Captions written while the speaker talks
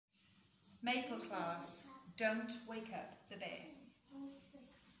Maple class, don't wake up the bear.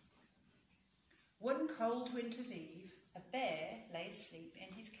 One cold winter's eve, a bear lay asleep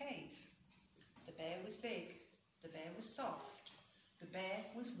in his cave. The bear was big, the bear was soft, the bear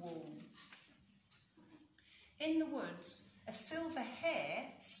was warm. In the woods, a silver hare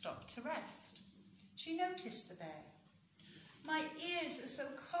stopped to rest. She noticed the bear. "My ears are so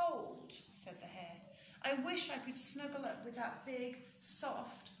cold," said the hare. "I wish I could snuggle up with that big,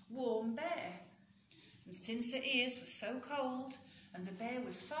 soft, warm bear." And since her ears were so cold and the bear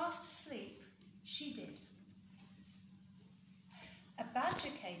was fast asleep, she did. A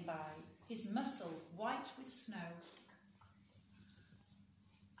badger came by, his muzzle white with snow.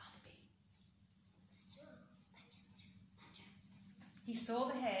 He saw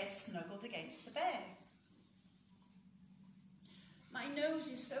the hare snuggled against the bear. "My nose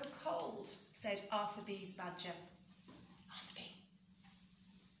is so cold," said Arthur B's badger. Arthur B.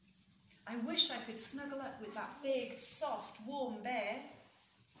 "I wish I could snuggle up with that big, soft, warm bear."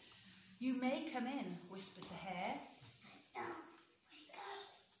 "You may come in," whispered the hare. "Don't wake up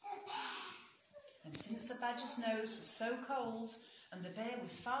the bear." And since the badger's nose was so cold and the bear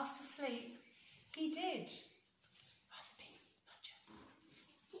was fast asleep, he did.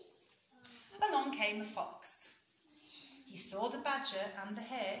 Along came a fox. He saw the badger and the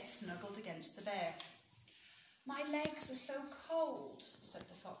hare snuggled against the bear. "My legs are so cold," said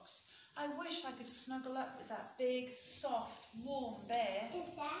the fox. "I wish I could snuggle up with that big, soft, warm bear."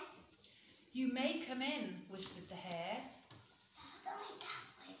 "Is that?" "You may come in," whispered the hare.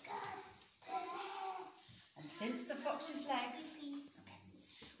 And since the fox's legs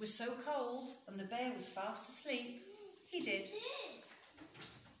were so cold and the bear was fast asleep, he did.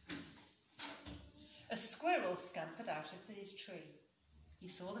 A squirrel scampered out of his tree. He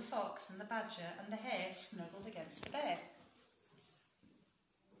saw the fox and the badger and the hare snuggled against the bear.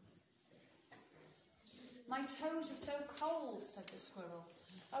 "My toes are so cold," said the squirrel.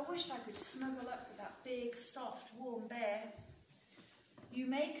 "I wish I could snuggle up with that big, soft, warm bear." "You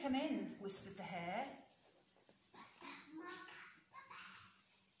may come in," whispered the hare.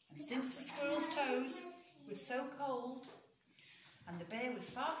 And since the squirrel's toes were so cold and the bear was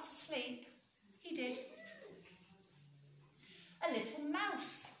fast asleep, he did. A little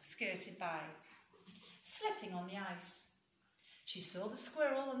mouse skirted by, slipping on the ice. She saw the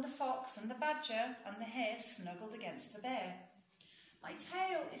squirrel and the fox and the badger and the hare snuggled against the bear. "My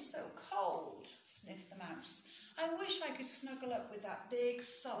tail is so cold," sniffed the mouse. "I wish I could snuggle up with that big,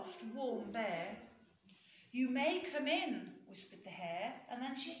 soft, warm bear." "You may come in," whispered the hare, and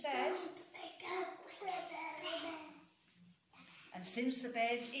then she said, "Don't wake up with the bear." And since the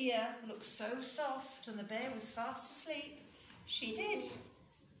bear's ear looked so soft and the bear was fast asleep, she did.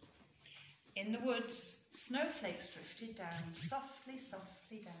 In the woods, snowflakes drifted down, softly,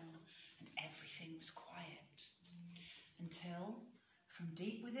 softly down, and everything was quiet. Until, from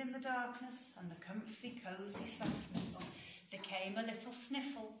deep within the darkness and the comfy, cosy softness, there came a little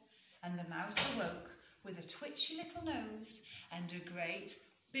sniffle, and the mouse awoke with a twitchy little nose and a great,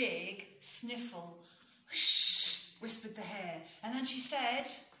 big sniffle. "Shh!" whispered the hare, and then she said,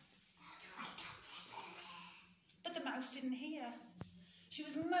 but the mouse didn't hear. She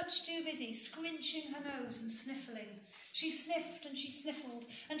was much too busy scrunching her nose and sniffling. She sniffed and she sniffled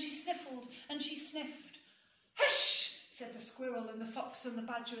and she sniffled and she sniffed. "Hush!" said the squirrel and the fox and the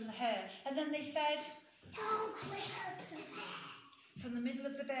badger and the hare, and then they said, "Don't wake up the bear." From the middle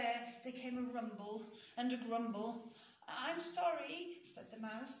of the bear there came a rumble and a grumble. "I'm sorry," said the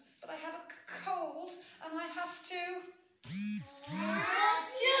mouse, "but I have a cold and I have to..."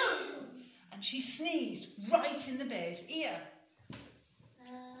 And she sneezed right in the bear's ear.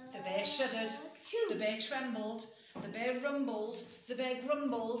 The bear shuddered, the bear trembled, the bear rumbled, the bear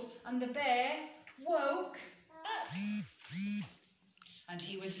grumbled, and the bear woke up. And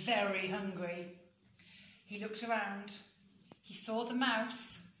he was very hungry. He looked around. He saw the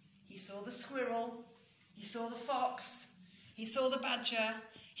mouse, he saw the squirrel, he saw the fox, he saw the badger,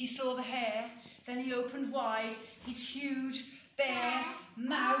 he saw the hare. Then he opened wide his huge, bare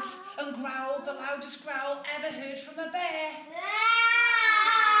mouth and growled the loudest growl ever heard from a bear.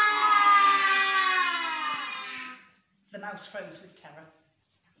 The mouse froze with terror.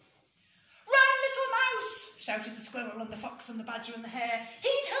 "Run, little mouse!" shouted the squirrel and the fox and the badger and the hare.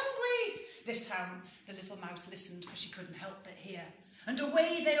 "He's hungry!" This time the little mouse listened, for she couldn't help but hear. And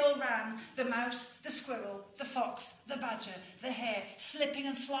away they all ran, the mouse, the squirrel, the fox, the badger, the hare, slipping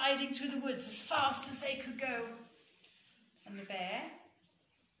and sliding through the woods as fast as they could go. And the bear,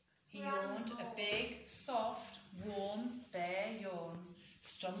 he yawned a big, soft, warm bear yawn,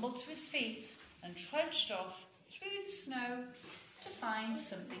 stumbled to his feet and trudged off through the snow to find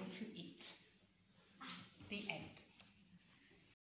something to eat.